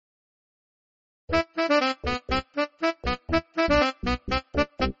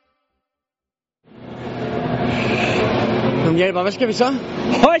Jaribarh, hvad skal vi så?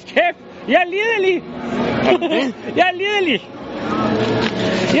 Hold kæft, jeg er lidelig. Jeg er lidelig.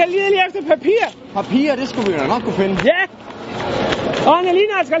 Jeg er lidelig efter papir. Papir, det skulle vi jo nok kunne finde. Ja. Og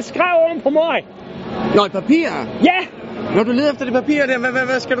Annelina skal skrive oven på mig. Nå, et papir? Ja. Når du leder efter det papir der,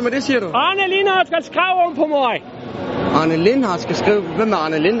 hvad skal du med det, siger du? Annelina skal skrive oven på mig. Arne Lindhardt skal skrive. Hvem er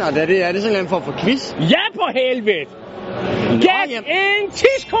Arne Lindhardt? Er det sådan en form for quiz? Ja, på helvede. Gæt en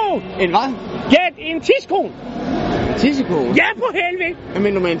tidskone. En hvad? Gæt en tidskone. Tissekone? Ja, på helvede. Hvad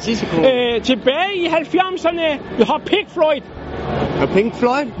mener du med en tissekone? Tilbage i 90'erne, vi har Pink Floyd. Og Pink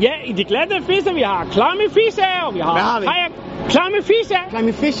Floyd? Ja, i de glatte fisser, vi har Klamme Fisser, og vi har... Hvad har vi? Klamme Fisser.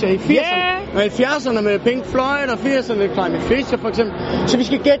 Climby Fisher i 80'erne. Ja. Og i 70'erne med Pink Floyd, og 80'erne Climby Fisher for eksempel. Så vi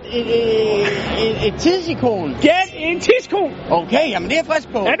skal gætte et tidsikon. Gæt en tidskone. Okay, jamen det er jeg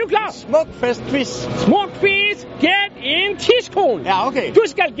frisk på. Er du klar? Smuk fest quiz. Smuk quiz. Gæt en tidskone. Ja, okay. Du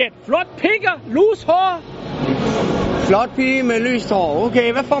skal gætte flot pikker, lus hår. Flot pige med lyst hår.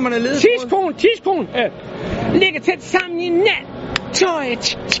 Okay, hvad får man af ledetråd? Tidskone. Ligger tæt sammen i nat.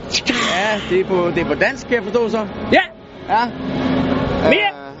 Tøjet. Ja, det er på dansk, kan jeg forstå så. Ja. Ja.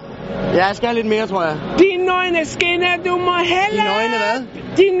 Mere. Ja, jeg skal have lidt mere, tror jeg. De nøgne skinner, du må hellere. De nøgne hvad?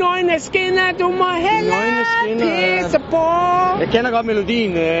 De nøgne skinner, du må hellere. Nøgne skinner. Pisse på. Jeg kender godt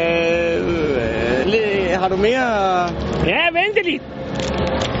melodien. Har du mere? Ja, vent lidt.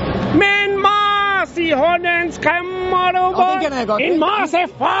 Men Mars i hånden skræmmer du bort. Det kender jeg godt. En Mars er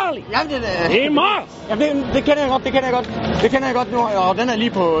farlig. Ja, det En Mars. Ja, det kender jeg godt nu, og den er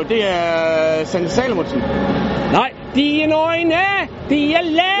lige på, det er Sanne Salomonsen. Nej, dine øjne, de er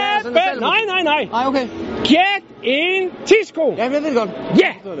læbe. Ja, Nej. Nej, okay. Gæt en tidsko. Ja, jeg ved det godt.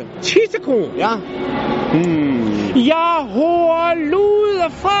 Ja, tidsko. Ja. Jeg hører luder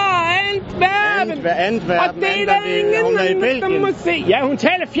fra Antwerpen. Antwerpen. Og det er der ingen, hun er i Belgien. der må se. Ja, hun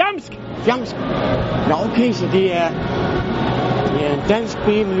taler fjamsk. Fjamsk. Nå, okay, så det er en dansk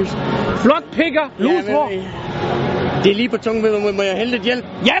pige med lys. Flot pikker, lushår. Det er lige på tungen, må jeg hælde lidt hjælp?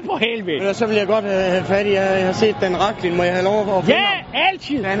 Ja, på helvede. Eller så vil jeg godt have fat i, jeg har set den raklin, må jeg have lov at finde Ja,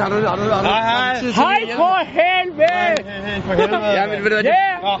 altid. ham? Har du tid til Hej at på helvede. for helvede. Ja, men ved du hvad,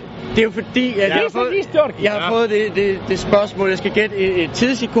 det er jo fordi, at jeg har fået det spørgsmål, jeg skal gætte et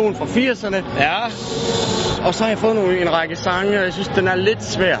tidsikon fra 80'erne. Ja. Og så har jeg fået en række sange, og jeg synes, den er lidt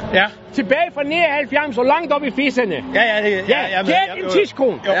svær. Ja. Tilbage fra 79 og langt op i fisserne. Ja. Gæt en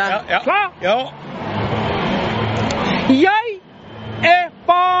tidskone. Ja. Klar? Jo. Jeg er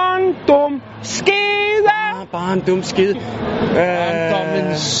barndom skide. Barndom skide.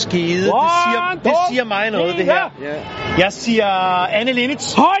 Barndommen skide. Det siger mig noget, det her. Jeg siger Anne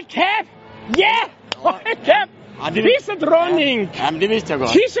Linnitz. Hold kæft! Ja! Hold kæft! Fissedronning! Jamen, det vidste jeg godt.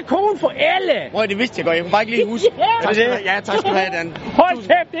 Tissekone for alle! Prøv, det vidste jeg godt. Jeg kunne bare ikke lige huske. Tak skal du have, Dan. Hold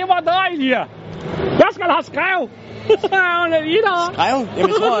kæft, det var dejligt. Jeg skal have skrev. Hun er videre. Skrev?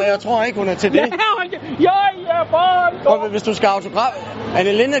 Jamen, jeg tror ikke, hun er til det. Jeg er barndom. Hvis du skal autograf...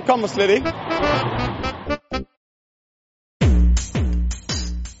 Anne Linde kommer slet ikke.